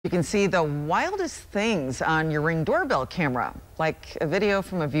You can see the wildest things on your Ring doorbell camera, like a video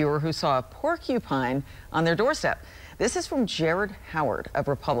from a viewer who saw a porcupine on their doorstep. This is from Jared Howard of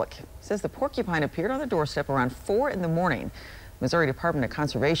Republic. He says the porcupine appeared on the doorstep around 4 in the morning. Missouri Department of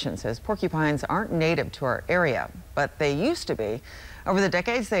Conservation says porcupines aren't native to our area, but they used to be. Over the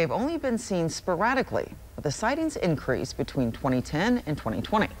decades, they've only been seen sporadically, but the sightings increased between 2010 and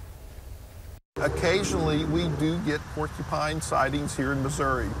 2020. Occasionally, we do get porcupine sightings here in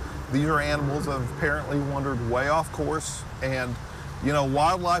Missouri. These are animals that have apparently wandered way off course, and you know,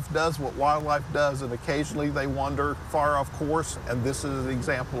 wildlife does what wildlife does, and occasionally they wander far off course, and this is an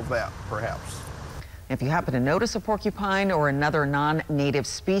example of that, perhaps. If you happen to notice a porcupine or another non-native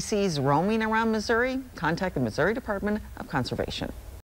species roaming around Missouri, contact the Missouri Department of Conservation.